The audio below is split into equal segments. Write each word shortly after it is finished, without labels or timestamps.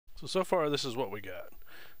So far this is what we got.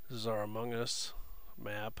 This is our Among Us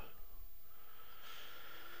map.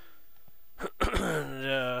 And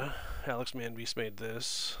AlexManBeast made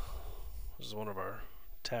this. This is one of our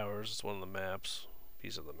towers. It's one of the maps.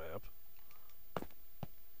 Piece of the map.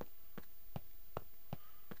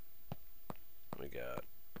 We got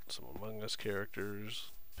some Among Us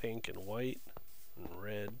characters. Pink and white and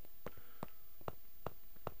red.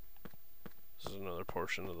 This is another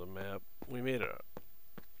portion of the map. We made a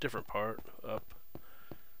different part up.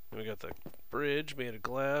 And we got the bridge made of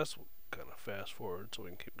glass. We'll kind of fast forward so we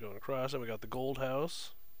can keep going across. And we got the gold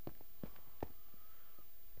house.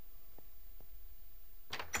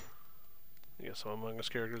 You got some Among Us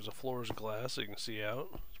characters. The floor is glass so you can see out.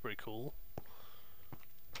 It's pretty cool.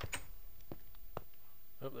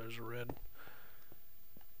 Oh, there's a red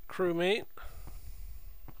crewmate.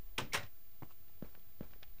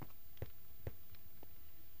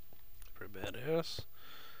 Pretty badass.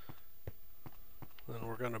 Then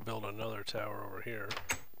we're going to build another tower over here.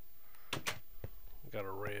 We got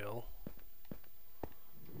a rail.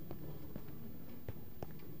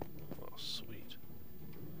 Oh, sweet.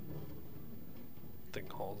 Thing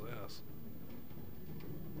hauls ass.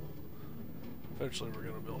 Eventually we're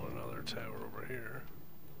going to build another tower over here.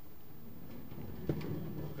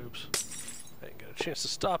 Oops. I didn't get a chance to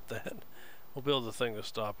stop that. We'll build the thing to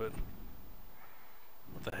stop it.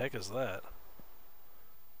 What the heck is that?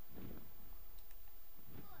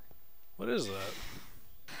 What is that?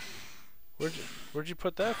 Where'd you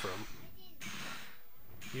put that from?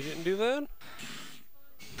 You didn't do that?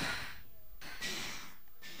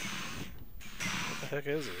 What the heck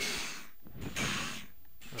is it?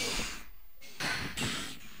 Oh.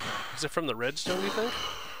 Is it from the redstone, you think?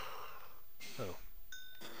 Oh.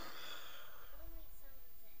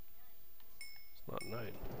 It's not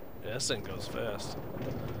night. Yeah, this thing goes fast.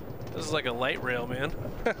 This is like a light rail, man.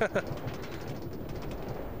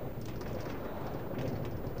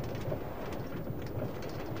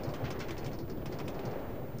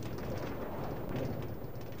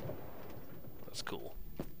 That's cool.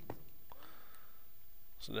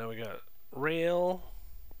 So now we got rail.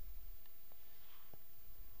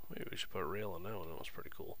 Maybe we should put a rail on that one. That was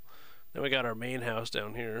pretty cool. Then we got our main house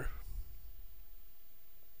down here,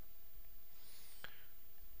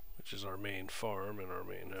 which is our main farm and our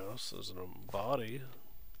main house. There's a body.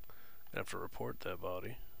 I have to report that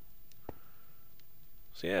body.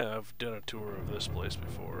 So yeah, I've done a tour of this place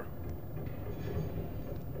before.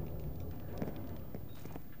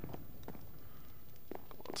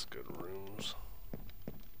 Lots of good rooms.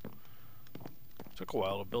 Took a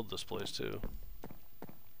while to build this place too.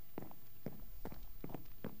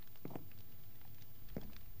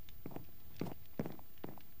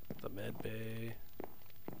 The med bay.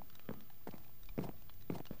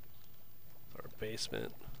 Our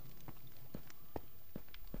basement.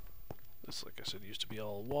 This, like I said, used to be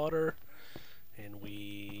all water, and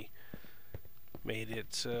we made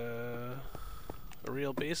it a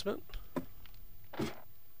real basement.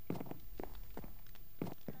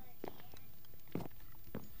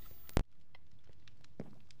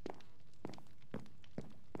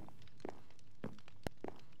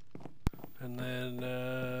 And then,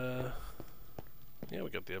 yeah, we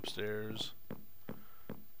got the upstairs.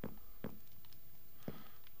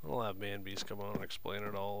 I'll have ManBeast come on and explain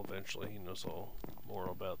it all eventually. He knows all more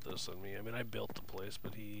about this than me. I mean, I built the place,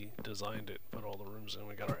 but he designed it, put all the rooms in.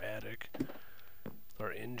 We got our attic,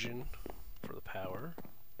 our engine for the power.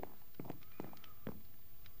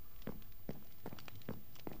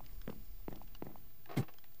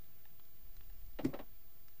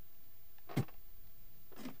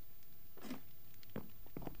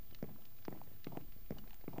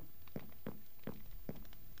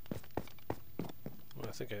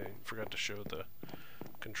 I think I forgot to show the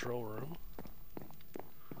control room.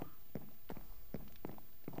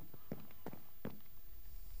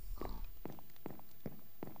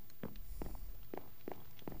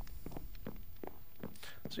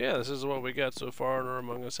 So yeah, this is what we got so far in our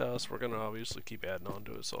Among Us house. We're going to obviously keep adding on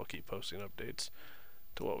to it, so I'll keep posting updates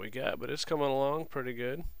to what we got, but it's coming along pretty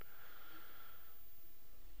good.